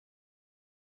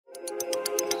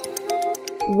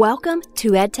Welcome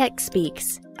to EdTech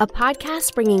Speaks, a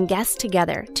podcast bringing guests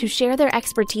together to share their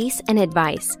expertise and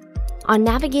advice on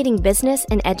navigating business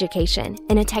and education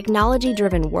in a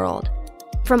technology-driven world.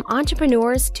 From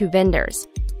entrepreneurs to vendors,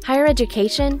 higher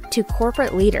education to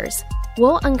corporate leaders,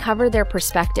 we'll uncover their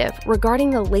perspective regarding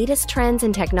the latest trends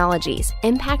and technologies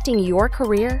impacting your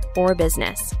career or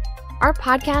business. Our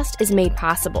podcast is made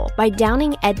possible by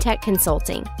Downing EdTech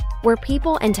Consulting, where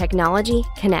people and technology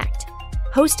connect.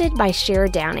 Hosted by Cher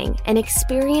Downing, an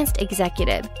experienced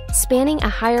executive spanning a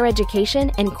higher education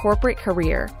and corporate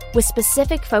career with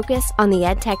specific focus on the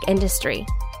EdTech industry.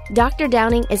 Dr.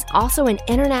 Downing is also an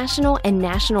international and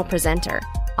national presenter,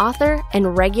 author,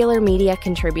 and regular media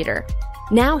contributor.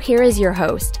 Now here is your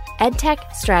host,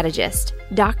 EdTech strategist,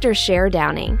 Dr. Cher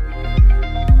Downing.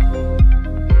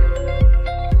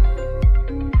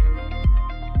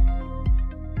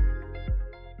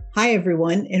 Hi,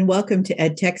 everyone, and welcome to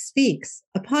EdTech Speaks,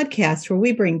 a podcast where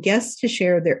we bring guests to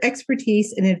share their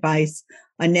expertise and advice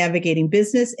on navigating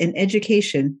business and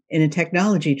education in a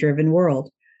technology-driven world.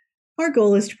 Our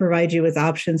goal is to provide you with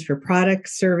options for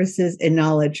products, services, and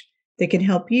knowledge that can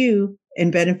help you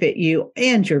and benefit you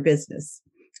and your business.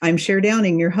 I'm Cher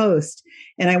Downing, your host,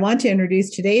 and I want to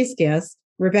introduce today's guest,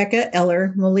 Rebecca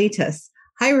Eller-Molitas.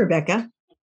 Hi, Rebecca.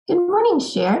 Good morning,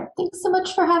 Cher. Thanks so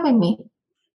much for having me.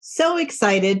 So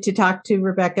excited to talk to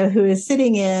Rebecca, who is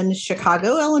sitting in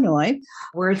Chicago, Illinois,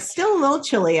 where it's still a little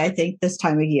chilly, I think, this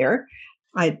time of year.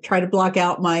 I try to block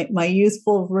out my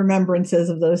youthful remembrances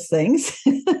of those things.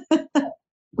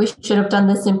 We should have done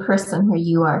this in person where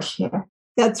you are, Cher.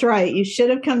 That's right. You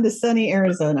should have come to sunny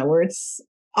Arizona, where it's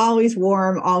always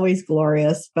warm, always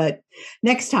glorious. But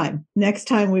next time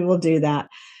we will do that.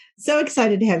 So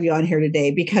excited to have you on here today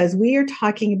because we are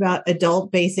talking about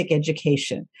adult basic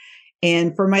education.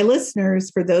 And for my listeners,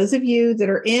 for those of you that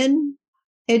are in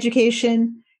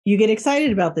education, you get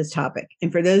excited about this topic.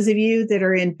 And for those of you that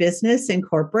are in business and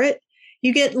corporate,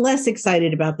 you get less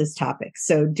excited about this topic.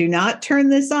 So do not turn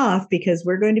this off because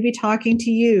we're going to be talking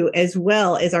to you as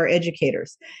well as our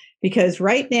educators. Because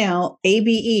right now,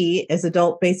 ABE, as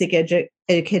Adult Basic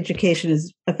Education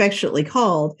is affectionately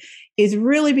called, is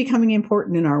really becoming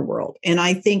important in our world. And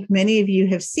I think many of you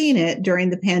have seen it during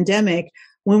the pandemic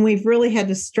when we've really had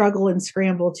to struggle and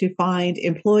scramble to find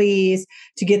employees,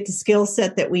 to get the skill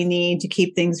set that we need to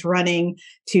keep things running,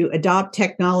 to adopt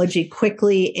technology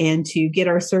quickly, and to get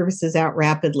our services out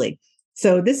rapidly.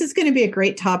 So this is going to be a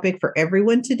great topic for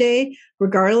everyone today,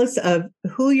 regardless of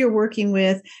who you're working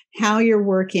with, how you're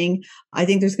working. I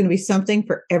think there's going to be something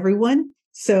for everyone.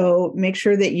 So make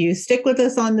sure that you stick with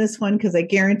us on this one because I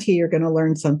guarantee you're going to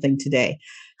learn something today.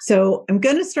 So I'm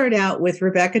going to start out with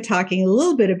Rebecca talking a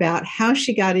little bit about how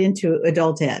she got into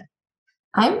adult ed.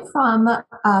 I'm from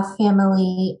a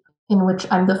family in which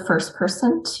I'm the first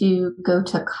person to go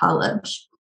to college.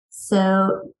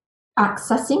 So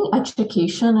accessing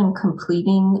education and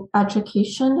completing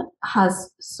education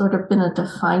has sort of been a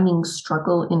defining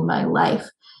struggle in my life.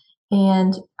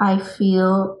 And I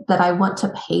feel that I want to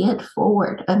pay it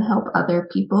forward and help other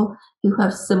people who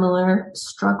have similar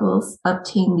struggles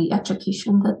obtain the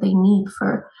education that they need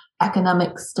for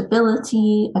economic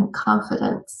stability and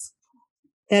confidence.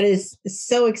 That is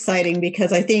so exciting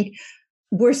because I think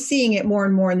we're seeing it more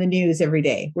and more in the news every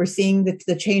day. We're seeing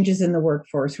the changes in the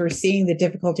workforce. We're seeing the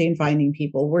difficulty in finding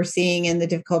people. We're seeing the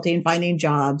difficulty in finding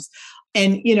jobs.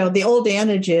 And, the old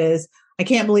adage is, I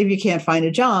can't believe you can't find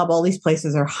a job. All these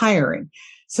places are hiring.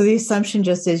 So the assumption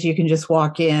just is you can just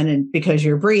walk in and because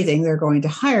you're breathing, they're going to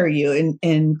hire you.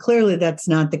 And clearly that's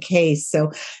not the case.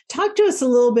 So talk to us a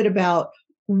little bit about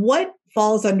what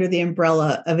falls under the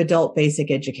umbrella of adult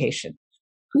basic education.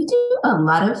 We do a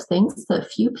lot of things that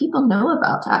few people know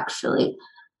about, actually.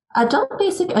 Adult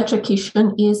basic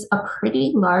education is a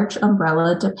pretty large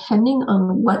umbrella depending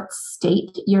on what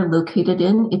state you're located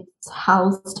in. It's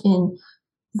housed in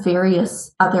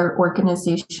various other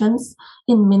organizations.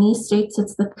 In many states,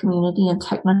 it's the community and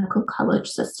technical college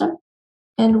system.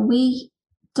 And we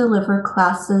deliver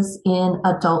classes in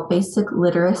adult basic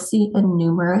literacy and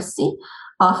numeracy.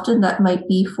 Often that might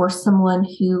be for someone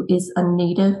who is a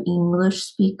native English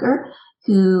speaker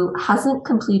who hasn't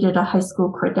completed a high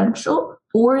school credential,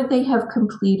 or they have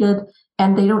completed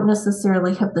and they don't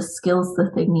necessarily have the skills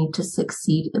that they need to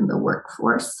succeed in the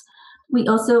workforce. We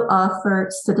also offer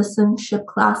citizenship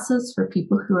classes for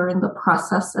people who are in the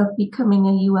process of becoming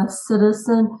a U.S.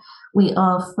 citizen. We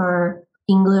offer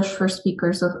English for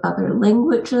speakers of other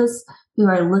languages who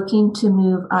are looking to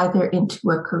move either into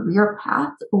a career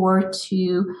path or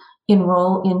to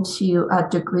enroll into a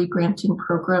degree granting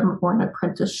program or an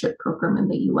apprenticeship program in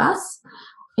the U.S.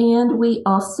 And we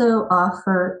also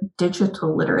offer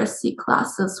digital literacy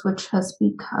classes, which has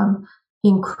become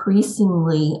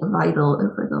increasingly vital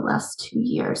over the last 2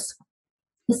 years.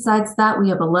 Besides that, we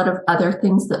have a lot of other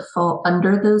things that fall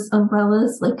under those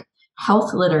umbrellas, like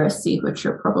health literacy, which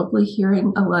you're probably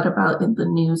hearing a lot about in the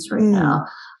news right now,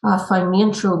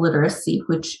 financial literacy,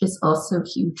 which is also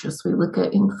huge as we look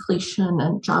at inflation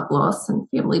and job loss and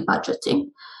family budgeting,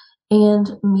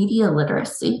 and media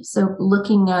literacy. So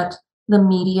looking at the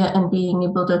media and being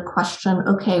able to question,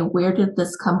 okay, where did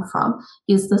this come from?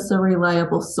 Is this a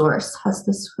reliable source? Has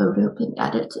this photo been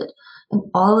edited? And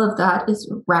all of that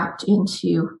is wrapped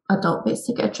into adult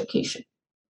basic education.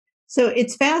 So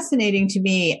it's fascinating to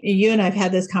me. You and I've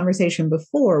had this conversation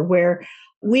before where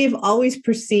we've always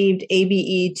perceived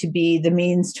ABE to be the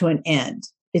means to an end.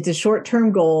 It's a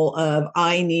short-term goal of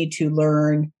I need to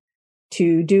learn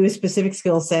to do a specific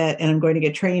skill set and I'm going to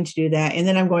get trained to do that. And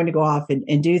then I'm going to go off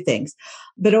and do things.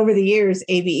 But over the years,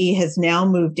 ABE has now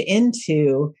moved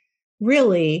into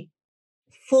really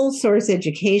full source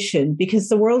education because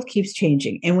the world keeps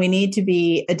changing and we need to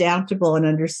be adaptable and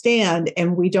understand.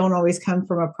 And we don't always come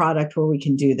from a product where we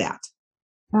can do that.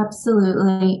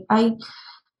 Absolutely. I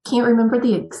can't remember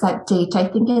the exact date. I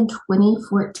think in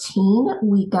 2014,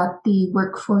 we got the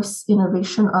Workforce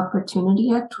Innovation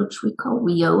Opportunity Act, which we call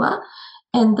WIOA.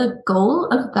 And the goal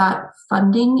of that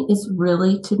funding is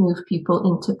really to move people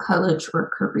into college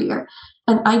or career.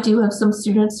 And I do have some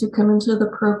students who come into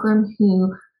the program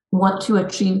who want to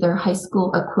achieve their high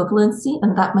school equivalency,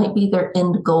 and that might be their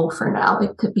end goal for now.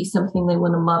 It could be something they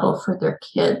want to model for their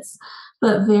kids.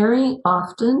 But very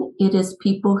often it is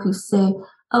people who say,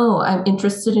 oh, I'm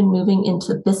interested in moving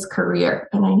into this career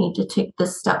and I need to take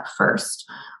this step first.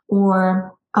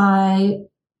 Or I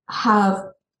have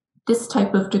this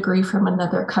type of degree from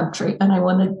another country and I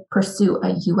want to pursue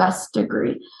a US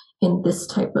degree in this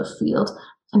type of field.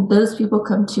 And those people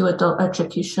come to adult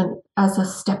education as a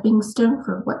stepping stone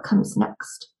for what comes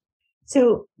next.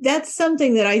 So that's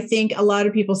something that I think a lot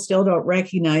of people still don't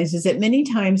recognize is that many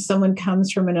times someone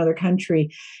comes from another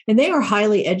country and they are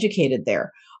highly educated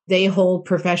there. They hold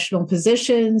professional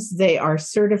positions. They are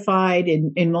certified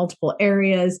in multiple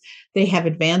areas. They have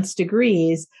advanced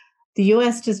degrees. The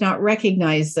U.S. does not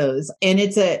recognize those. And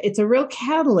it's a real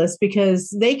catalyst because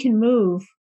they can move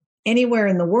anywhere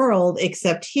in the world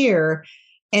except here,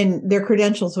 and their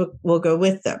credentials will go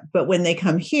with them. But when they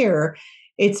come here,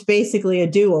 it's basically a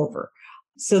do-over.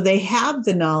 So they have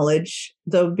the knowledge,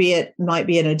 though it might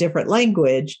be in a different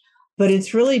language, but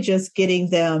it's really just getting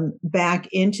them back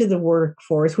into the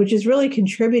workforce, which is really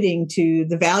contributing to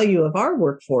the value of our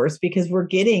workforce because we're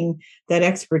getting that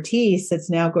expertise that's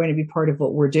now going to be part of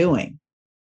what we're doing.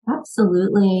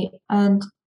 Absolutely. And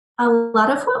a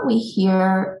lot of what we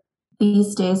hear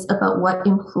these days about what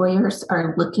employers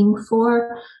are looking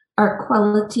for are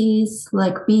qualities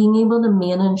like being able to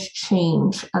manage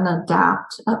change and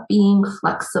adapt, being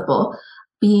flexible,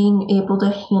 being able to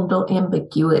handle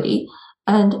ambiguity.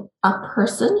 And a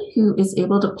person who is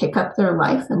able to pick up their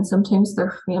life and sometimes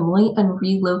their family and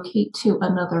relocate to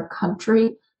another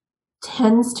country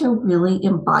tends to really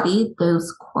embody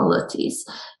those qualities.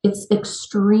 It's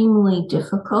extremely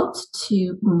difficult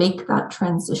to make that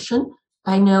transition.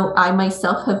 I know I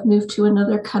myself have moved to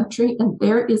another country and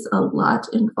there is a lot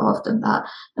involved in that.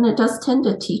 And it does tend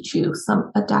to teach you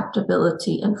some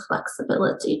adaptability and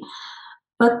flexibility.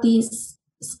 But these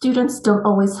students don't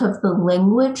always have the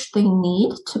language they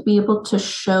need to be able to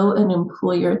show an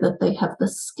employer that they have the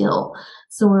skill.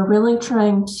 So we're really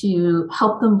trying to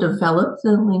help them develop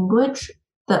the language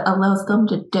that allows them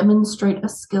to demonstrate a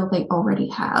skill they already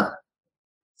have.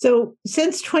 So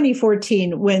since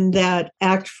 2014, when that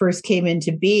act first came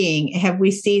into being, have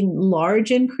we seen large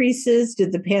increases?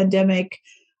 Did the pandemic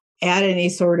add any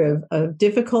sort of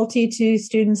difficulty to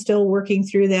students still working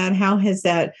through that? How has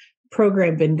that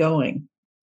program been going?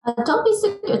 Adult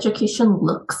basic education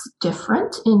looks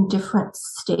different in different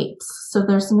states. So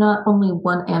there's not only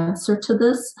one answer to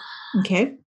this.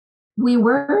 Okay. We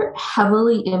were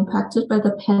heavily impacted by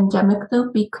the pandemic, though,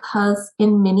 because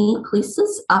in many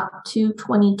places up to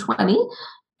 2020,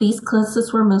 these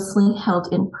classes were mostly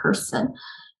held in person.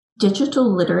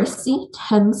 Digital literacy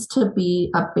tends to be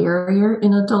a barrier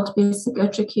in adult basic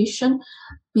education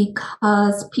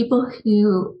because people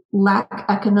who lack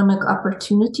economic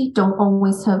opportunity don't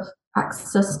always have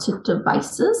access to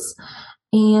devices.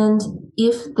 And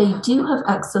if they do have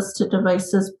access to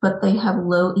devices, but they have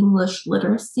low English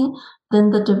literacy,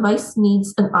 then the device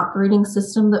needs an operating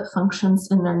system that functions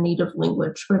in their native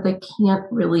language, or they can't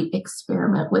really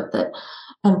experiment with it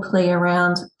and play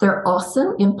around. They're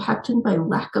also impacted by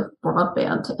lack of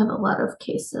broadband in a lot of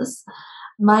cases.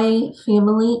 My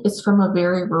family is from a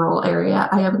very rural area.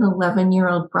 I have an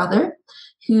 11-year-old brother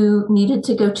who needed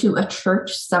to go to a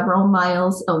church several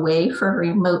miles away for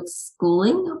remote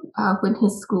schooling when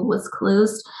his school was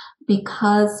closed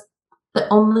because the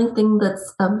only thing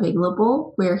that's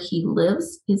available where he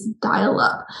lives is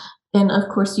dial-up. And of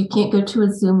course, you can't go to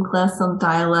a Zoom class on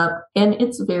dial-up, and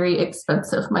it's very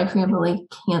expensive. My family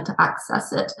can't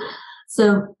access it.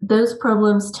 So those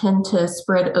problems tend to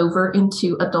spread over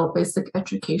into adult basic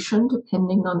education,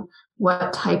 depending on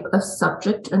what type of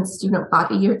subject and student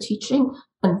body you're teaching,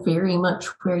 and very much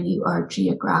where you are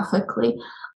geographically.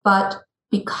 But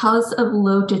because of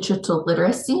low digital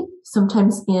literacy,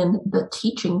 sometimes in the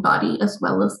teaching body as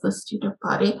well as the student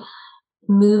body,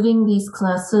 moving these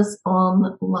classes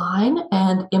online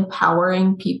and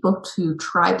empowering people to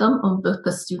try them on both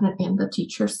the student and the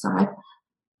teacher side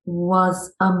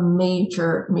was a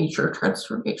major, major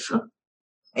transformation.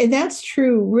 And that's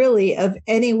true, really, of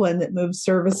anyone that moved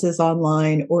services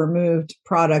online or moved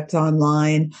products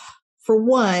online. For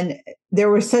one, there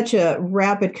was such a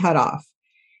rapid cutoff.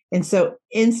 And so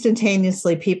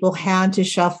instantaneously, people had to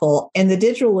shuffle. And the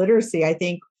digital literacy, I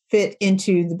think, fit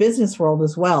into the business world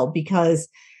as well, because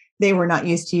they were not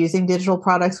used to using digital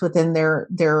products within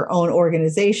their own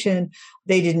organization.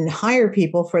 They didn't hire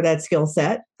people for that skill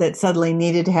set that suddenly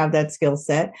needed to have that skill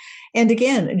set. And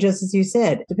again, just as you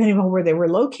said, depending on where they were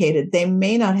located, they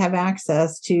may not have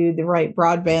access to the right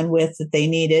broadband width that they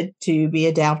needed to be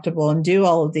adaptable and do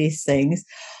all of these things.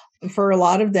 For a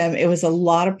lot of them, it was a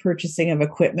lot of purchasing of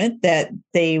equipment that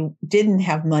they didn't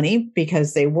have money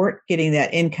because they weren't getting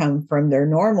that income from their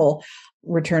normal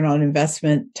return on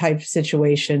investment type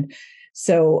situation.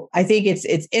 So I think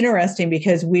it's interesting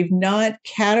because we've not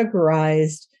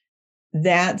categorized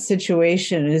that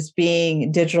situation as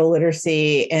being digital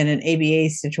literacy and an ABA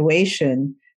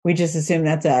situation. We just assume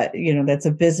that's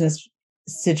a business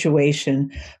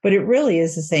situation, but it really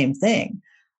is the same thing.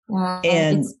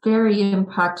 And it's very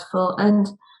impactful. And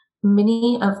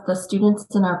many of the students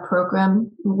in our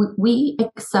program, we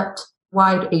accept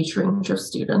wide age range of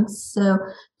students. So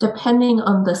depending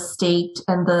on the state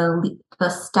and the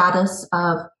status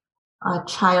of a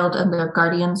child and their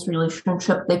guardian's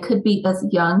relationship, they could be as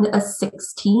young as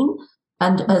 16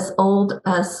 and as old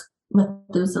as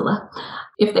Methuselah.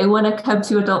 If they want to come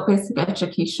to adult basic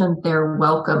education, they're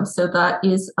welcome. So that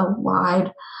is a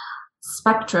wide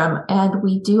spectrum. And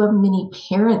we do have many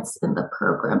parents in the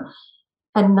program.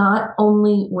 And not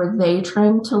only were they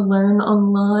trying to learn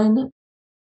online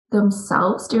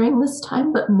themselves during this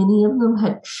time, but many of them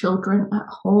had children at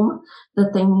home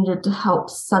that they needed to help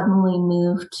suddenly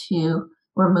move to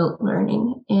remote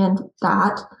learning. And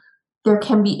that there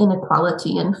can be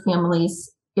inequality in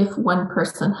families if one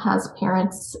person has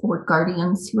parents or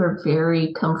guardians who are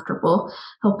very comfortable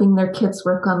helping their kids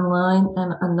work online,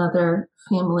 and another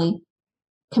family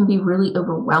can be really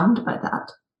overwhelmed by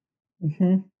that.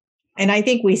 Mm-hmm. And I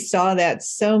think we saw that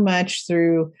so much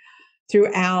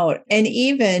throughout, and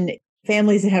even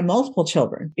families that have multiple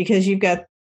children, because you've got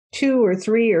 2 or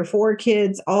 3 or 4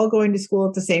 kids all going to school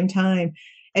at the same time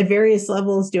at various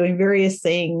levels, doing various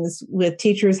things, with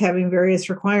teachers having various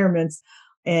requirements.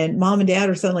 And mom and dad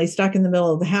are suddenly stuck in the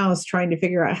middle of the house trying to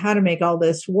figure out how to make all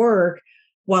this work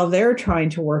while they're trying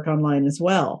to work online as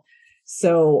well.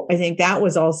 So I think that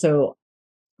was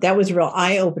a real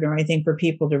eye-opener, I think, for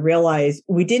people to realize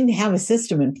we didn't have a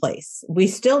system in place. We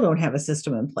still don't have a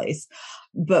system in place,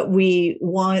 but we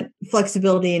want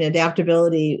flexibility and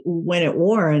adaptability when it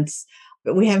warrants,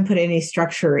 but we haven't put any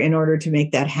structure in order to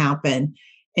make that happen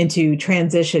and to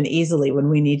transition easily when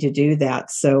we need to do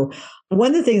that. So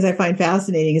one of the things I find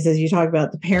fascinating is, as you talk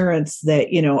about the parents that,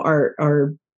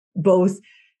 are both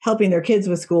helping their kids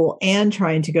with school and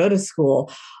trying to go to school,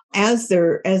 as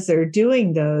they're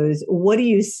doing those, what do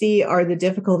you see are the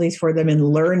difficulties for them in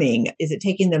learning? Is it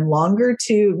taking them longer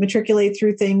to matriculate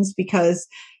through things because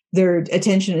their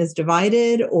attention is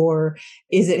divided, or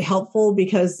is it helpful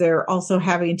because they're also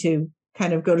having to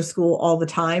kind of go to school all the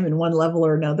time in one level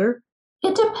or another?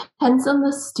 It depends on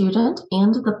the student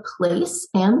and the place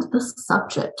and the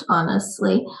subject,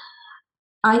 honestly.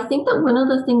 I think that one of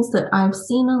the things that I've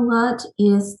seen a lot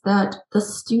is that the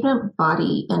student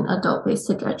body in adult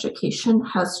basic education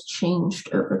has changed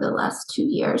over the last 2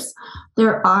 years.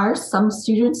 There are some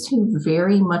students who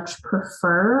very much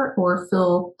prefer or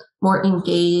feel more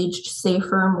engaged,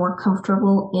 safer, more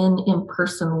comfortable in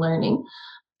in-person learning.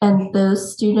 And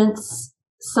those students,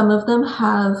 some of them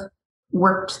have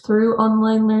worked through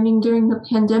online learning during the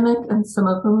pandemic, and some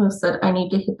of them have said, I need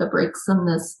to hit the brakes on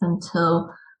this until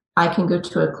I can go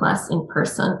to a class in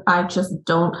person. I just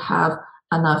don't have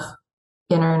enough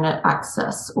internet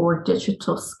access or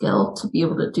digital skill to be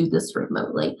able to do this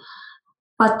remotely.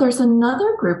 But there's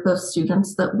another group of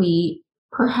students that we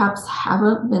perhaps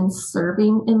haven't been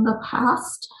serving in the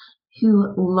past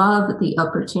who love the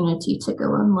opportunity to go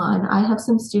online. I have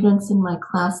some students in my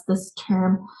class this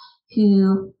term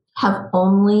who have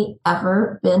only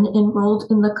ever been enrolled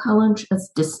in the college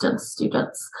as distance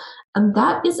students. And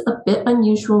that is a bit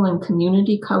unusual in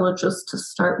community colleges to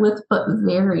start with, but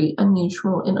very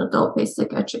unusual in adult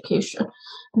basic education.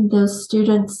 And those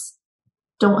students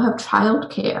don't have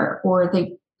childcare, or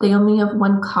they only have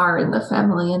one car in the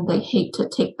family and they hate to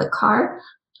take the car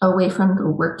away from the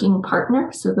working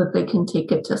partner so that they can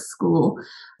take it to school.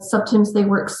 Sometimes they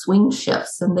work swing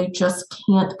shifts and they just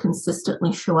can't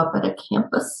consistently show up at a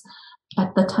campus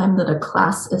at the time that a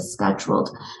class is scheduled.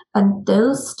 And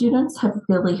those students have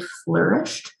really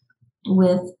flourished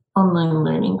with online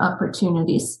learning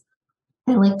opportunities.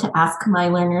 I like to ask my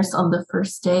learners on the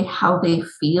first day how they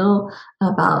feel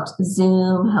about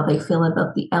Zoom, how they feel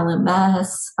about the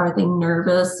LMS. Are they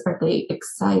nervous? Are they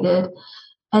excited?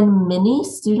 And many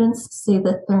students say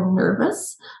that they're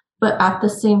nervous, but at the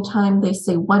same time, they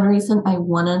say one reason I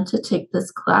wanted to take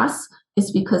this class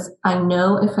is because I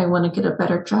know if I want to get a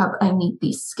better job, I need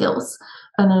these skills.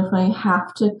 And if I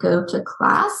have to go to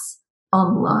class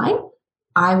online,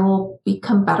 I will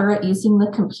become better at using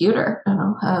the computer, and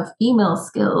I'll have email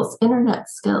skills, internet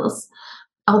skills.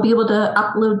 I'll be able to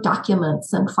upload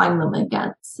documents and find them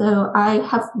again. So I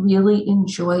have really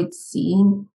enjoyed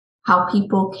seeing how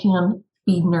people can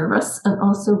be nervous and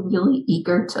also really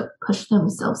eager to push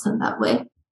themselves in that way.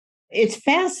 It's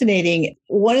fascinating.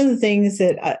 One of the things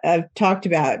that I've talked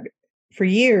about for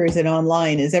years in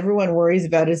online is everyone worries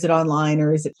about, is it online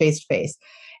or is it face-to-face?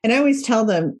 And I always tell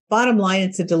them, bottom line,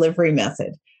 it's a delivery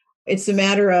method. It's a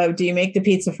matter of, do you make the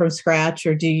pizza from scratch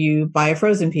or do you buy a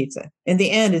frozen pizza? In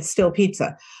the end, it's still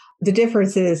pizza. The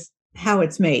difference is how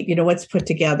it's made, what's put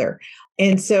together.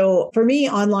 And so for me,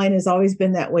 online has always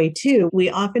been that way too.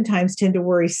 We oftentimes tend to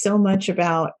worry so much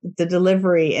about the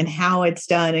delivery and how it's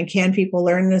done and can people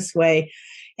learn this way?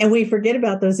 And we forget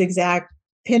about those exact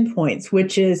pinpoints,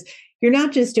 which is you're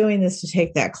not just doing this to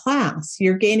take that class.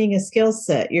 You're gaining a skill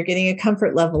set. You're getting a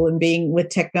comfort level in being with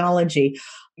technology.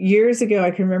 Years ago, I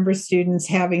can remember students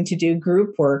having to do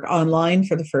group work online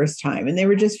for the first time, and they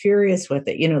were just furious with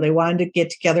it. They wanted to get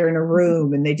together in a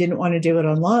room and they didn't want to do it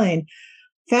online.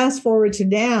 Fast forward to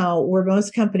now, where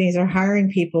most companies are hiring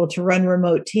people to run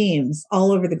remote teams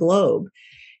all over the globe.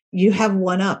 You have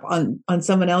one up on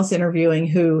someone else interviewing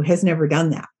who has never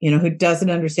done that, who doesn't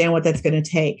understand what that's going to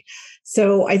take.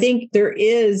 So I think there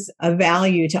is a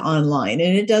value to online,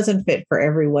 and it doesn't fit for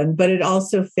everyone, but it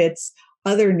also fits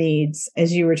other needs,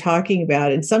 as you were talking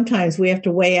about. And sometimes we have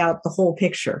to weigh out the whole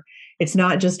picture. It's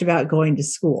not just about going to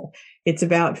school. It's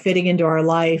about fitting into our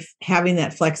life, having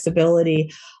that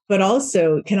flexibility, but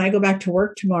also, can I go back to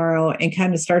work tomorrow and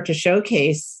kind of start to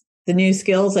showcase the new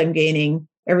skills I'm gaining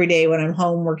every day when I'm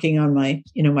home working on my,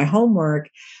 my homework,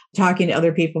 talking to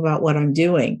other people about what I'm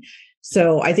doing.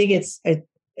 So I think it's,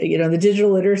 the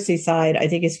digital literacy side, I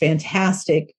think is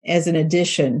fantastic as an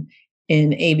addition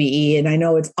in ABE. And I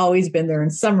know it's always been there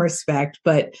in some respect,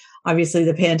 but obviously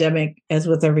the pandemic, as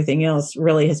with everything else,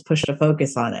 really has pushed a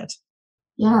focus on it.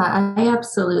 Yeah, I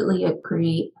absolutely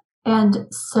agree. And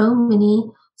so many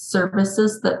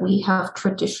services that we have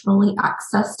traditionally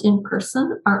accessed in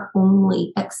person are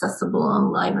only accessible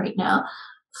online right now.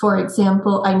 For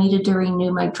example, I needed to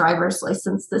renew my driver's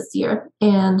license this year,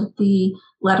 and the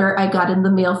letter I got in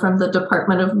the mail from the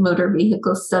Department of Motor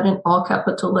Vehicles said in all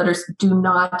capital letters, "Do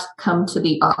not come to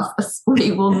the office.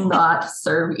 We will not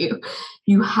serve you.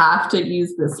 You have to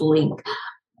use this link."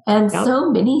 And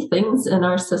so many things in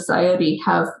our society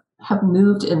have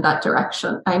moved in that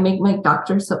direction. I make my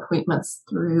doctor's appointments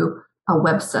through a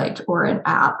website or an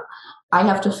app. I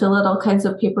have to fill out all kinds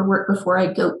of paperwork before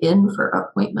I go in for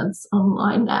appointments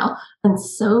online now. And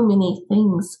so many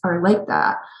things are like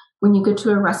that. When you go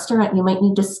to a restaurant, you might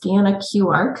need to scan a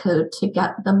QR code to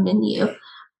get the menu.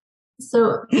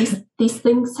 So these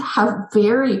things have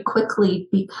very quickly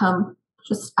become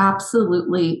just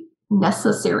absolutely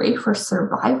necessary for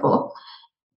survival.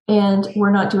 And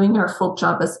we're not doing our full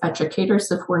job as educators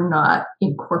if we're not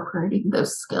incorporating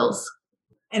those skills.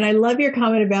 And I love your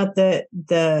comment about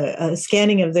the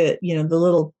scanning of the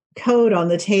little code on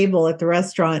the table at the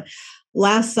restaurant.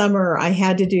 Last summer, I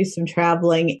had to do some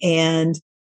traveling, and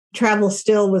travel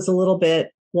still was a little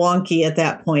bit wonky at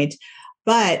that point.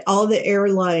 But all the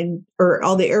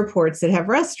airports that have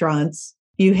restaurants,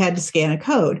 you had to scan a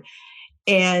code.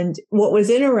 And what was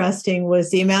interesting was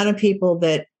the amount of people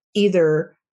that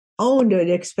either owned an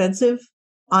expensive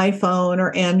iPhone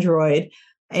or Android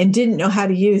and didn't know how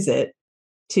to use it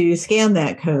to scan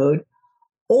that code,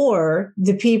 or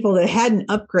the people that hadn't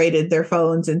upgraded their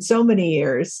phones in so many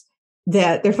years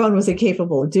that their phone was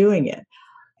incapable of doing it.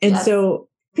 And Yes. so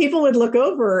people would look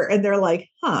over and they're like,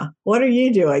 what are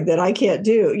you doing that I can't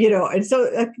do? And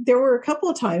so there were a couple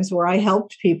of times where I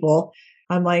helped people.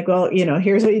 I'm like, well,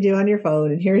 here's what you do on your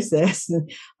phone and here's this. And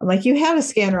I'm like, you have a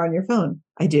scanner on your phone.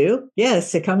 I do.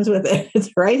 Yes, it comes with it. It's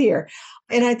right here.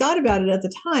 And I thought about it at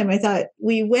the time. I thought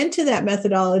we went to that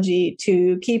methodology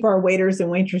to keep our waiters and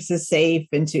waitresses safe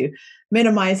and to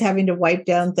minimize having to wipe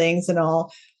down things and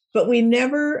all. But we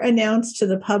never announced to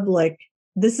the public,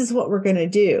 this is what we're going to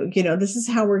do. This is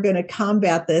how we're going to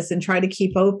combat this and try to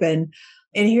keep open.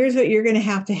 And here's what you're going to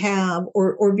have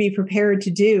or be prepared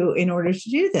to do in order to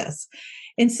do this.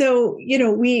 And so,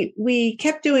 we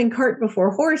kept doing cart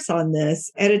before horse on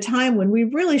this at a time when we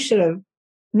really should have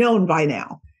known by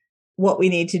now what we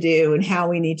need to do and how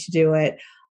we need to do it.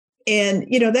 And,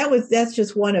 that's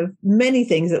just one of many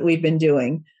things that we've been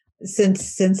doing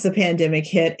since the pandemic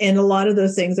hit. And a lot of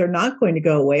those things are not going to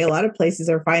go away. A lot of places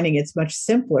are finding it's much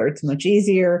simpler. It's much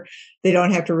easier. They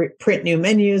don't have to print new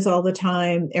menus all the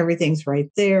time. Everything's right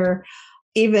there.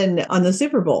 Even on the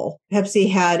Super Bowl,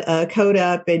 Pepsi had a code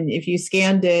up, and if you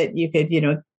scanned it, you could,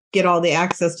 get all the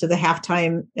access to the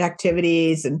halftime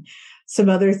activities and some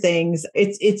other things.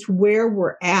 It's where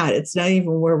we're at. It's not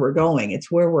even where we're going. It's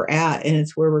where we're at, and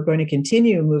it's where we're going to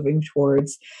continue moving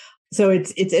towards. So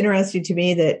it's interesting to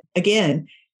me that, again,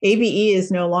 ABE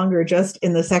is no longer just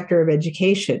in the sector of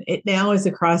education. It now is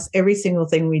across every single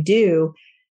thing we do.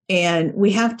 And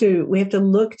we have to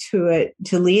look to it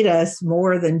to lead us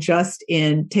more than just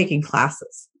in taking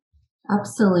classes.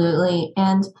 Absolutely.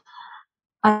 And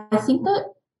I think that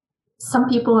some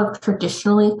people have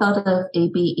traditionally thought of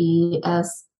ABE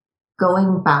as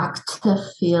going back to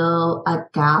fill a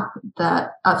gap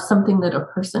of something that a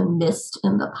person missed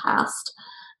in the past.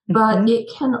 But it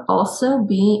can also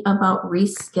be about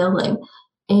reskilling.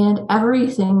 And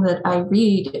everything that I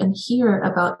read and hear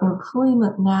about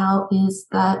employment now is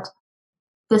that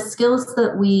the skills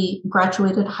that we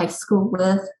graduated high school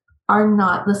with are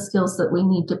not the skills that we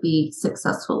need to be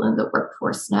successful in the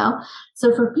workforce now.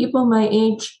 So for people my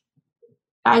age,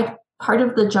 part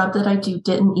of the job that I do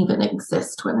didn't even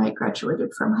exist when I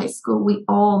graduated from high school. We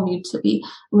all need to be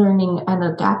learning and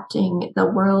adapting. The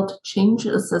world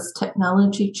changes as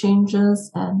technology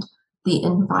changes and the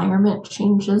environment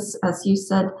changes. As you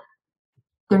said,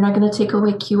 they're not going to take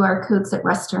away QR codes at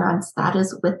restaurants. That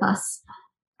is with us.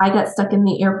 I got stuck in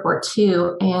the airport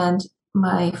too, and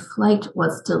my flight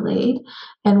was delayed.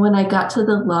 And when I got to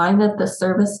the line at the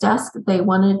service desk, they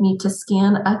wanted me to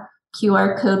scan a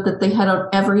QR code that they had on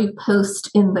every post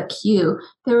in the queue.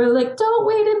 They were like, don't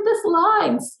wait in this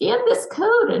line, scan this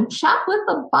code and chat with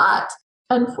the bot.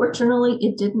 Unfortunately,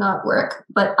 it did not work,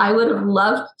 but I would have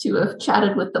loved to have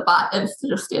chatted with the bot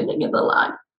instead of standing in the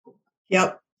line.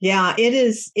 Yep. Yeah, it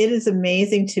is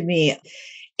amazing to me.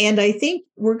 And I think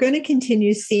we're going to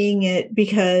continue seeing it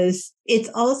because it's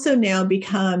also now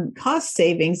become cost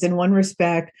savings in one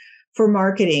respect for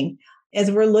marketing. As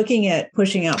we're looking at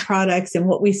pushing out products and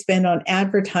what we spend on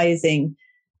advertising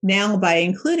now, by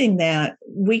including that,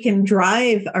 we can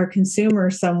drive our consumer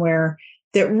somewhere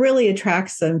that really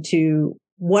attracts them to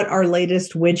what our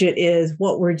latest widget is,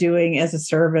 what we're doing as a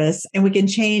service, and we can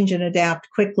change and adapt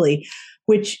quickly,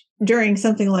 which during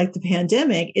something like the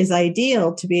pandemic is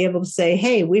ideal to be able to say,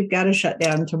 hey, we've got to shut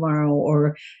down tomorrow,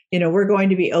 or, we're going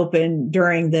to be open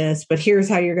during this, but here's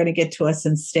how you're going to get to us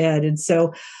instead. And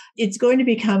so it's going to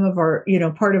become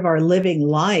part of our living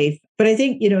life. But I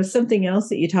think, something else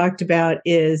that you talked about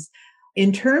is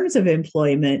in terms of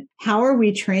employment, how are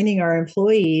we training our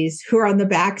employees who are on the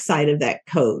backside of that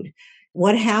code?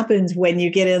 What happens when you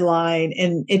get in line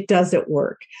and it doesn't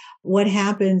work? What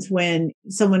happens when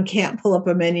someone can't pull up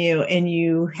a menu and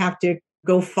you have to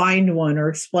go find one or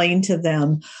explain to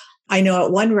them? I know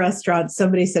at one restaurant,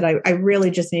 somebody said, I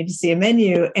really just need to see a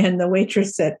menu. And the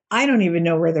waitress said, I don't even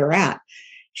know where they're at.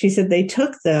 She said they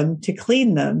took them to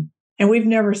clean them and we've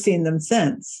never seen them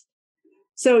since.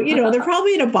 So, they're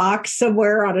probably in a box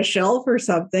somewhere on a shelf or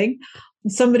something.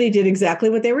 Somebody did exactly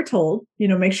what they were told,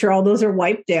 make sure all those are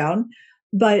wiped down.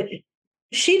 But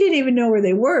she didn't even know where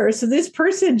they were. So this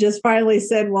person just finally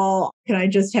said, well, can I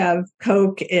just have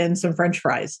Coke and some French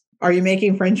fries? Are you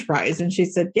making French fries? And she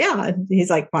said, yeah. And he's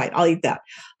like, fine, I'll eat that.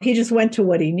 He just went to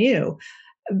what he knew.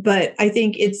 But I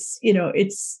think it's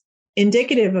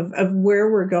indicative of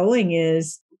where we're going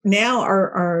is now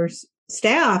our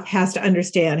staff has to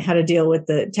understand how to deal with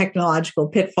the technological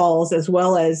pitfalls as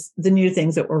well as the new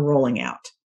things that we're rolling out.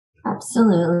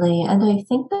 Absolutely. And I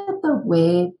think that the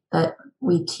way that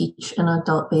we teach in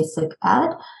adult basic ed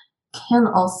can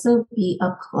also be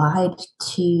applied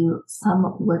to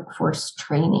some workforce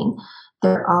training.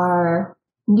 There are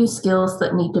new skills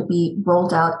that need to be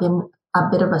rolled out in a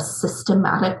bit of a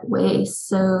systematic way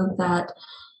so that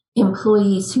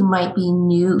employees who might be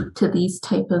new to these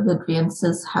type of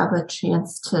advances have a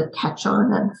chance to catch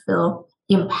on and feel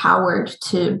empowered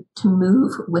to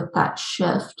move with that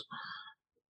shift.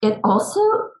 It also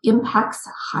impacts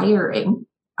hiring.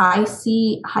 I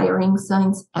see hiring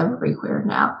signs everywhere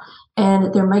now,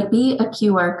 and there might be a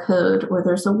QR code or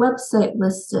there's a website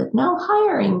listed, now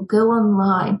hiring, go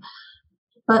online.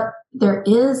 But there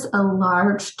is a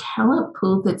large talent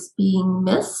pool that's being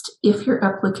missed if your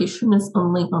application is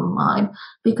only online,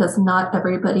 because not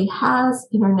everybody has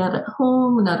internet at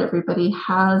home, not everybody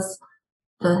has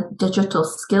the digital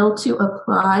skill to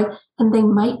apply, and they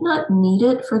might not need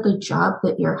it for the job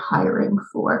that you're hiring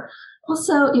for.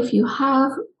 Also, if you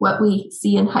have what we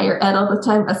see in higher ed all the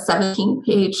time, a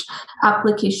 17-page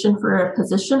application for a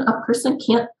position, a person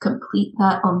can't complete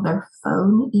that on their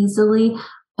phone easily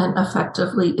and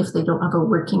effectively if they don't have a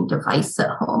working device at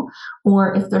home,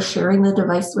 or if they're sharing the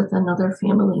device with another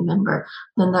family member,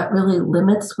 then that really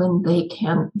limits when they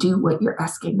can do what you're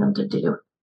asking them to do.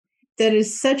 That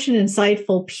is such an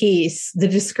insightful piece, the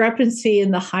discrepancy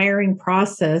in the hiring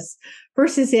process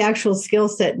versus the actual skill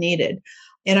set needed.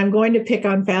 And I'm going to pick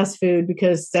on fast food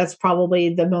because that's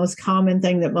probably the most common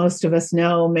thing that most of us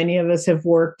know. Many of us have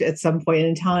worked at some point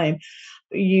in time.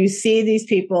 You see these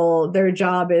people, their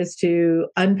job is to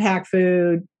unpack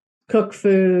food, cook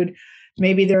food.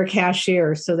 Maybe they're a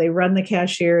cashier, so they run the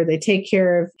cashier, they take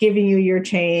care of giving you your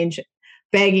change,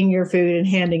 bagging your food and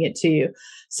handing it to you.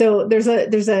 So there's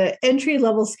a entry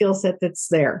level skill set that's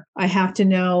there. I have to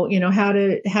know, how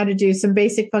to do some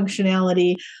basic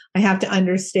functionality. I have to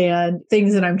understand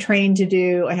things that I'm trained to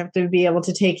do. I have to be able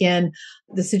to take in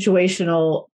the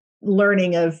situational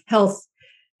learning of health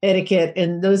etiquette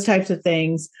and those types of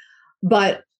things.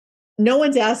 But no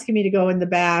one's asking me to go in the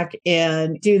back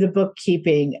and do the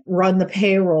bookkeeping, run the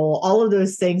payroll, all of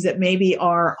those things that maybe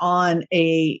are on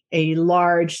a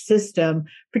large system,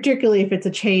 particularly if it's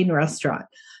a chain restaurant.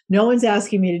 No one's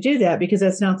asking me to do that because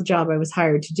that's not the job I was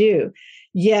hired to do.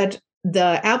 Yet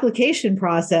the application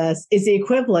process is the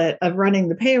equivalent of running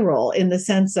the payroll in the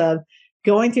sense of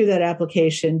going through that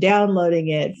application, downloading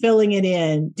it, filling it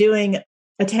in, doing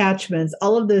attachments,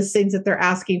 all of those things that they're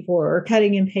asking for, or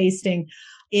cutting and pasting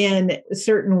in a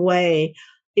certain way.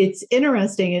 It's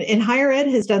interesting. And higher ed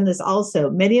has done this also.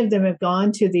 Many of them have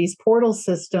gone to these portal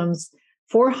systems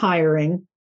for hiring,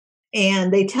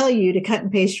 and they tell you to cut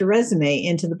and paste your resume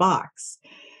into the box.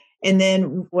 And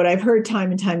then what I've heard time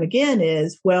and time again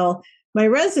is, well, my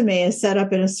resume is set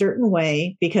up in a certain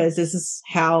way because this is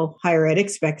how higher ed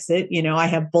expects it. I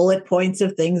have bullet points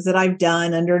of things that I've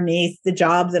done underneath the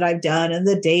job that I've done and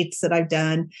the dates that I've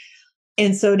done.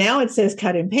 And so now it says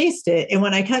cut and paste it. And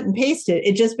when I cut and paste it,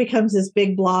 it just becomes this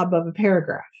big blob of a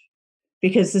paragraph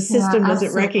because the system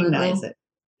doesn't recognize it.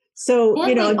 So,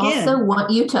 and they again, also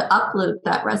want you to upload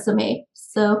that resume.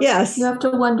 So yes, you have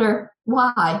to wonder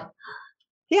why.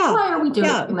 Yeah. Why are we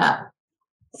doing that?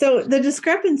 So the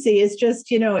discrepancy is just,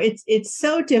 it's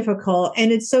so difficult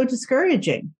and it's so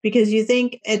discouraging because you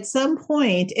think at some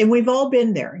point, and we've all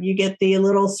been there, you get the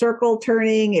little circle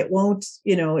turning, it won't,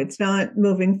 it's not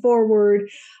moving forward.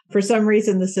 For some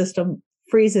reason, the system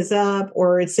freezes up,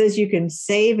 or it says you can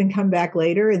save and come back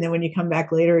later. And then when you come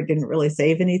back later, it didn't really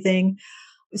save anything.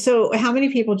 So how many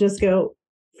people just go,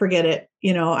 forget it.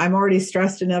 I'm already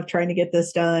stressed enough trying to get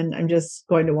this done. I'm just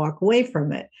going to walk away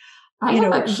from it. I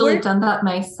have actually done that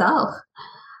myself.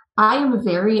 I am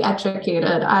very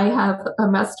educated. I have a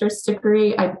master's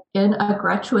degree. I'm in a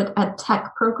graduate ed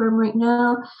tech program right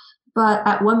now. But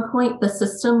at one point, the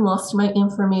system lost my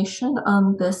information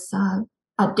on this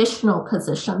additional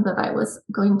position that I was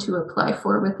going to apply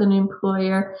for with an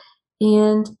employer.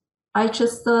 And I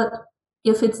just thought,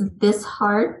 if it's this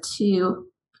hard to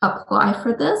apply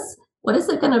for this, what is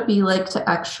it going to be like to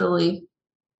actually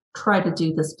try to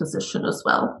do this position as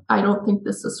well? I don't think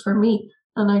this is for me.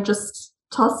 And I just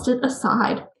tossed it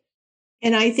aside.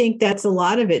 And I think that's a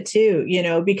lot of it too,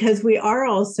 because we are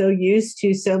also used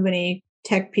to so many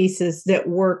tech pieces that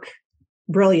work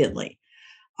brilliantly.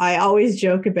 I always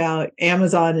joke about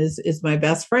Amazon is my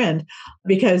best friend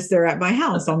because they're at my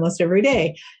house almost every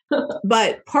day.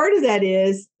 But part of that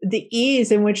is the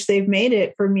ease in which they've made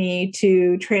it for me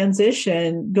to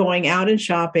transition going out and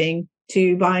shopping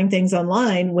to buying things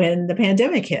online when the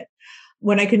pandemic hit.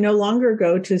 When I could no longer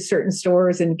go to certain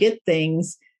stores and get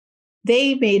things,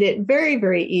 they made it very,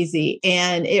 very easy.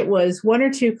 And it was 1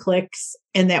 or 2 clicks,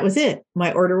 and that was it.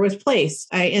 My order was placed.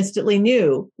 I instantly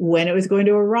knew when it was going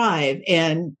to arrive.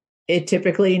 And it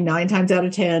typically 9 times out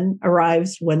of 10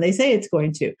 arrives when they say it's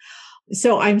going to.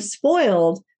 So I'm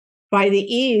spoiled by the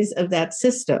ease of that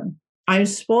system. I'm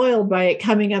spoiled by it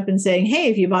coming up and saying, hey,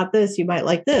 if you bought this, you might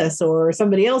like this, or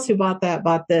somebody else who bought that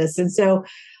bought this. And so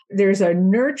there's a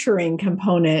nurturing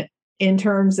component in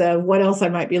terms of what else I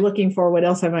might be looking for, what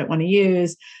else I might want to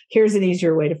use. Here's an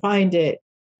easier way to find it.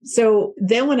 So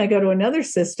then when I go to another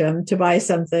system to buy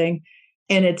something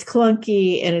and it's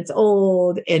clunky and it's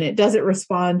old and it doesn't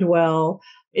respond well,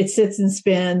 it sits and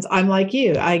spins, I'm like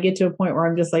you. I get to a point where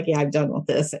I'm just like, yeah, I'm done with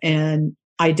this. And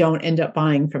I don't end up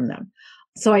buying from them.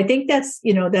 So I think that's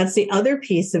the other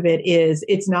piece of it is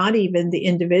it's not even the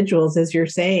individuals, as you're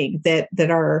saying,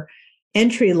 that are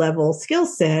entry level skill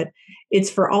set. It's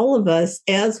for all of us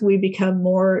as we become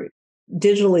more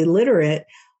digitally literate.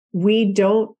 We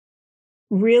don't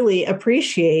really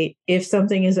appreciate if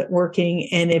something isn't working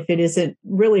and if it isn't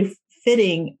really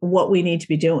fitting what we need to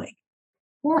be doing.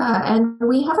 Yeah, and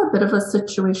we have a bit of a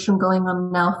situation going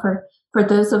on now for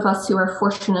those of us who are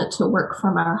fortunate to work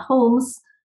from our homes.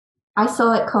 I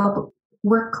saw it called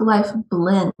work-life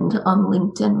blend on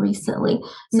LinkedIn recently.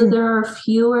 So there are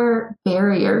fewer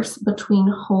barriers between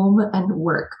home and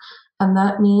work. And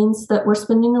that means that we're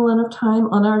spending a lot of time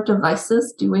on our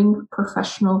devices doing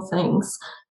professional things,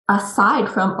 aside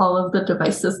from all of the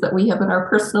devices that we have in our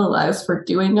personal lives for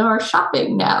doing our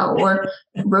shopping now or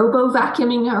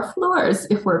robo-vacuuming our floors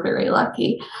if we're very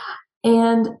lucky.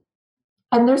 And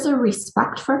there's a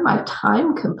respect for my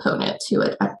time component to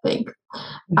it, I think.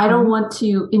 I don't want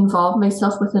to involve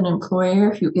myself with an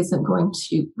employer who isn't going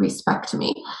to respect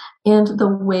me. And the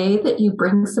way that you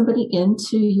bring somebody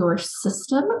into your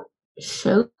system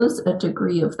shows a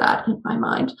degree of that in my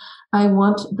mind. I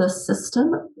want the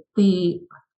system, the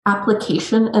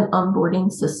application and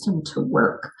onboarding system to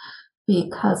work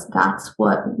because that's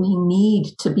what we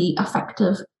need to be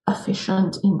effective,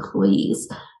 efficient employees.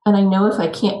 And I know if I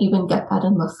can't even get that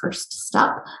in the first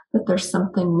step, that there's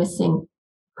something missing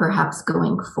perhaps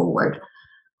going forward.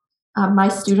 My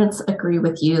students agree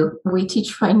with you. We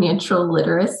teach financial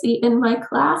literacy in my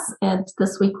class, and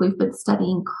this week we've been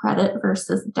studying credit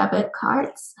versus debit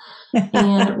cards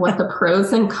and what the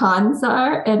pros and cons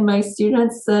are. And my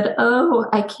students said, oh,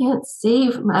 I can't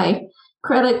save my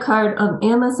credit card on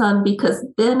Amazon because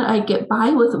then I get buy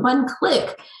with one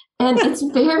click. And it's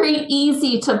very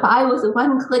easy to buy with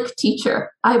one click,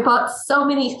 teacher. I bought so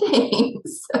many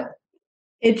things.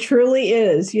 It truly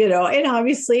is, and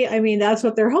obviously, I mean, that's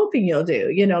what they're hoping you'll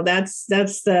do. That's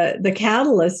the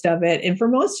catalyst of it. And for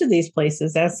most of these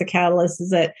places, that's the catalyst is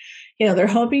that, they're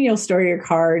hoping you'll store your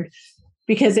card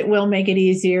because it will make it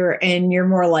easier and you're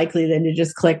more likely than to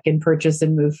just click and purchase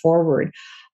and move forward.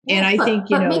 Yeah, and I think,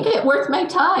 but make it worth my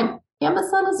time.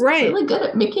 Amazon is really good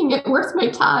at making it worth my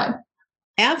time.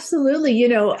 Absolutely.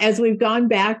 As we've gone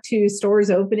back to stores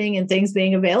opening and things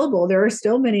being available, there are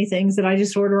still many things that I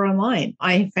just order online.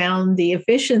 I found the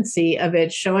efficiency of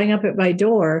it showing up at my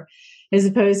door as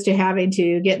opposed to having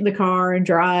to get in the car and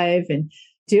drive and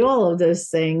do all of those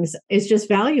things is just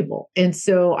valuable. And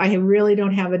so I really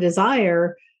don't have a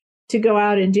desire to go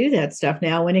out and do that stuff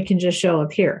now when it can just show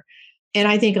up here. And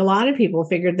I think a lot of people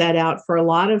figured that out for a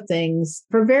lot of things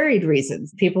for varied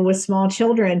reasons. People with small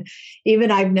children,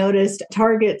 even I've noticed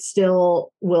Target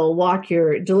still will walk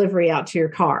your delivery out to your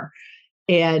car.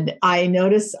 And I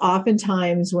notice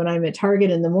oftentimes when I'm at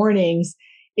Target in the mornings,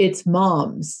 it's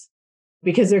moms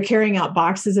because they're carrying out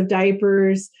boxes of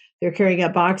diapers. They're carrying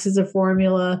out boxes of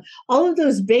formula, all of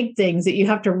those big things that you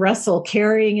have to wrestle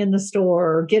carrying in the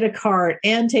store or get a cart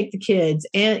and take the kids.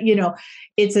 And,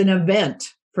 it's an event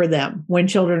for them when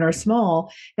children are small.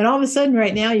 And all of a sudden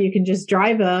right now you can just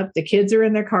drive up, the kids are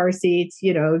in their car seats,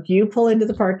 you pull into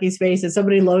the parking space and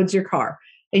somebody loads your car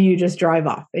and you just drive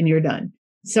off and you're done.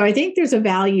 So I think there's a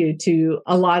value to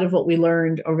a lot of what we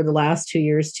learned over the last 2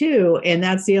 years too. And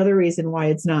that's the other reason why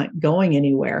it's not going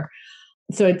anywhere.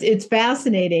 So it's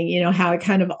fascinating, how it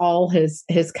kind of all has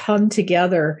come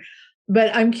together.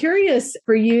 But I'm curious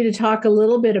for you to talk a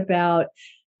little bit about,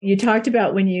 you talked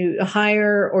about when you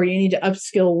hire or you need to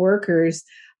upskill workers,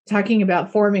 talking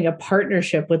about forming a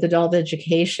partnership with adult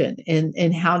education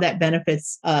and how that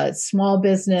benefits small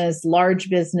business, large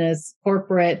business,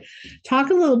 corporate. Talk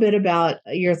a little bit about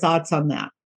your thoughts on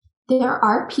that. There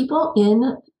are people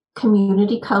in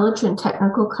community college and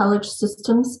technical college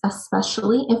systems,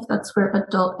 especially if that's where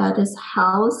adult ed is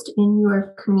housed in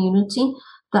your community,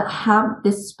 that have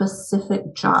this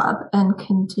specific job and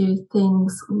can do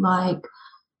things like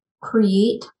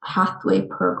create pathway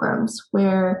programs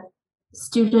where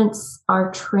students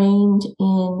are trained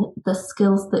in the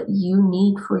skills that you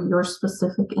need for your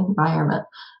specific environment.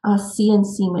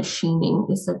 CNC machining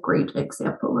is a great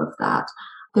example of that.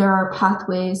 There are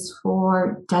pathways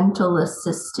for dental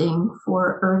assisting,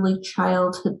 for early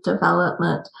childhood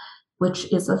development,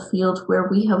 which is a field where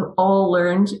we have all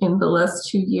learned in the last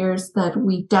 2 years that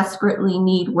we desperately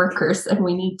need workers and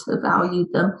we need to value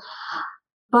them.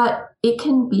 But it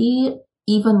can be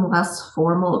even less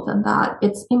formal than that.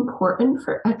 It's important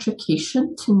for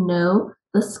education to know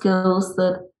the skills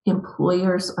that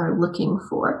employers are looking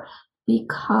for,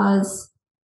 because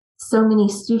so many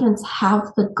students have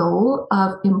the goal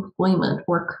of employment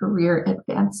or career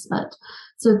advancement.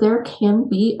 So there can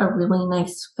be a really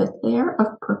nice fit there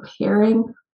of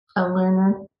preparing a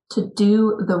learner to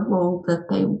do the role that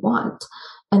they want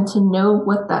and to know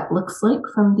what that looks like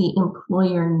from the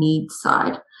employer needs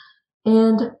side.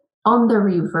 And on the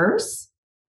reverse,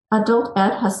 adult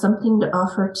ed has something to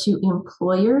offer to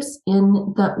employers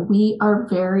in that we are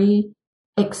very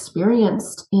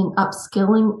experienced in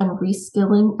upskilling and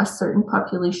reskilling a certain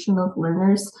population of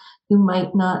learners who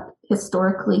might not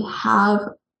historically have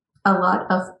a lot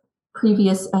of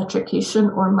previous education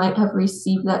or might have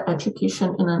received that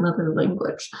education in another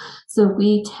language. So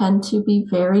we tend to be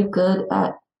very good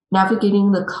at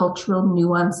navigating the cultural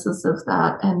nuances of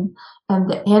that and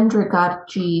the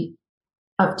andragogy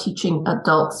of teaching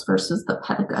adults versus the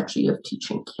pedagogy of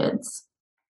teaching kids.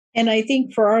 And I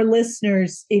think for our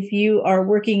listeners, if you are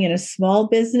working in a small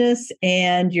business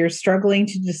and you're struggling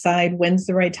to decide when's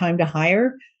the right time to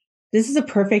hire, this is a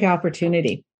perfect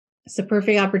opportunity. It's a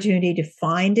perfect opportunity to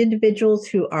find individuals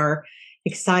who are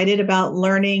excited about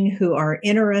learning, who are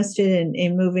interested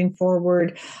in moving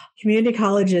forward. Community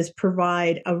colleges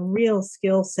provide a real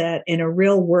skill set and a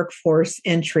real workforce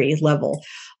entry level,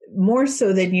 more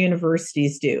so than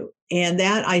universities do. And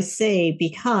that I say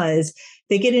because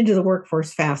they get into the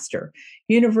workforce faster.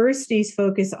 Universities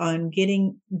focus on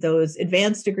getting those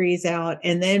advanced degrees out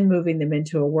and then moving them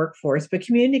into a workforce. But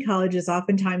community colleges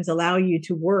oftentimes allow you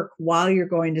to work while you're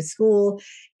going to school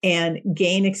and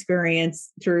gain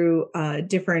experience through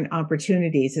different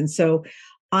opportunities. And so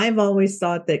I've always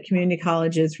thought that community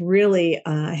colleges really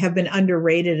have been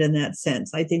underrated in that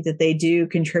sense. I think that they do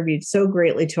contribute so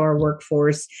greatly to our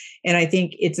workforce. And I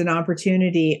think it's an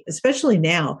opportunity, especially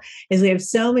now, as we have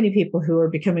so many people who are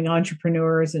becoming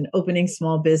entrepreneurs and opening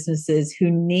small businesses who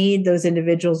need those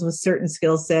individuals with certain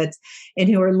skill sets and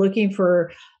who are looking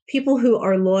for people who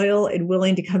are loyal and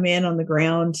willing to come in on the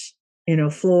ground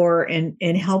floor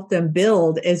and help them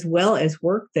build as well as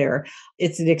work there.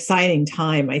 It's an exciting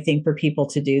time, I think, for people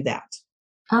to do that.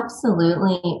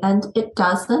 Absolutely. And it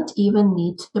doesn't even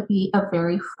need to be a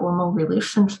very formal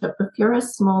relationship. If you're a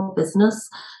small business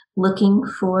looking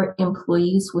for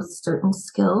employees with certain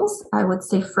skills, I would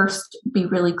say first be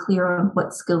really clear on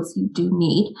what skills you do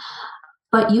need.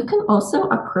 But you can also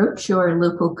approach your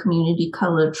local community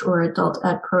college or adult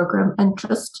ed program and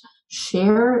just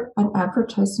share an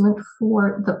advertisement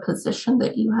for the position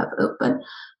that you have open.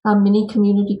 Many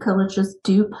community colleges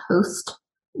do post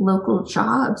local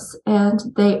jobs, and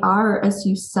they are, as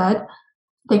you said,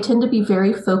 they tend to be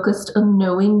very focused on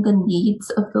knowing the needs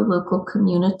of the local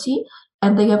community,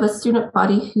 and they have a student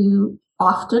body who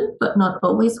often, but not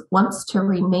always, wants to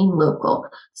remain local.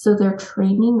 So they're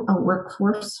training a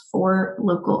workforce for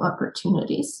local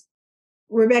opportunities.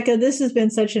 Rebecca, this has been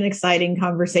such an exciting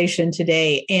conversation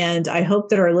today, and I hope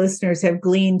that our listeners have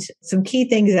gleaned some key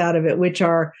things out of it, which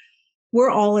are we're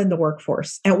all in the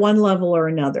workforce at one level or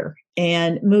another,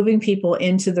 and moving people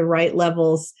into the right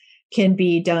levels can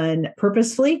be done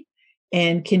purposefully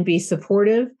and can be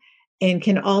supportive and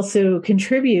can also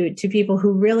contribute to people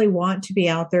who really want to be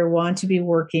out there, want to be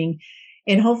working.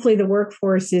 And hopefully the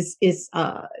workforce is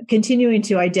continuing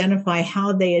to identify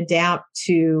how they adapt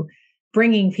to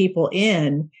bringing people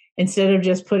in instead of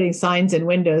just putting signs in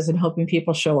windows and hoping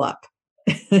people show up.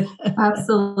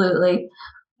 Absolutely.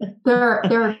 There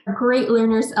are great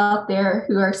learners out there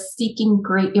who are seeking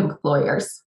great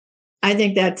employers. I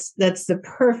think that's the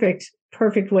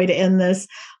perfect way to end this.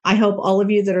 I hope all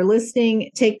of you that are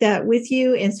listening take that with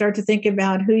you and start to think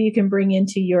about who you can bring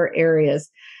into your areas.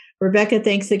 Rebecca,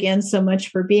 thanks again so much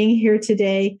for being here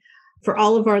today. For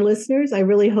all of our listeners, I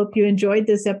really hope you enjoyed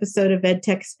this episode of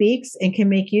EdTech Speaks and can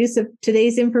make use of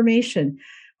today's information.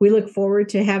 We look forward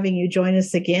to having you join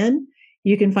us again.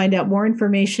 You can find out more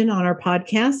information on our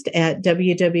podcast at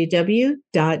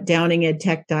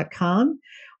www.downingedtech.com,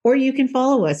 or you can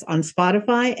follow us on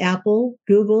Spotify, Apple,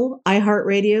 Google,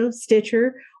 iHeartRadio,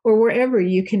 Stitcher, or wherever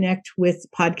you connect with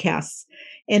podcasts.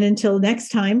 And until next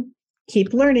time,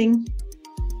 keep learning.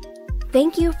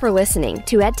 Thank you for listening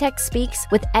to EdTech Speaks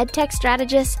with EdTech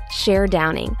strategist Cher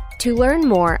Downing. To learn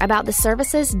more about the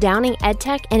services Downing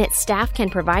EdTech and its staff can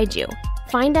provide you,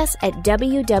 find us at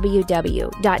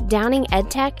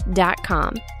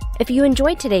www.downingedtech.com. If you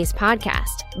enjoyed today's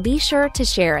podcast, be sure to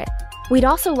share it. We'd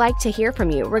also like to hear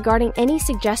from you regarding any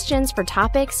suggestions for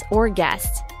topics or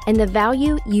guests and the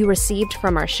value you received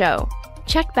from our show.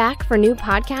 Check back for new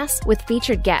podcasts with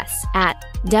featured guests at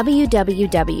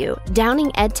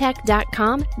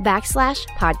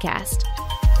www.downingedtech.com/podcast.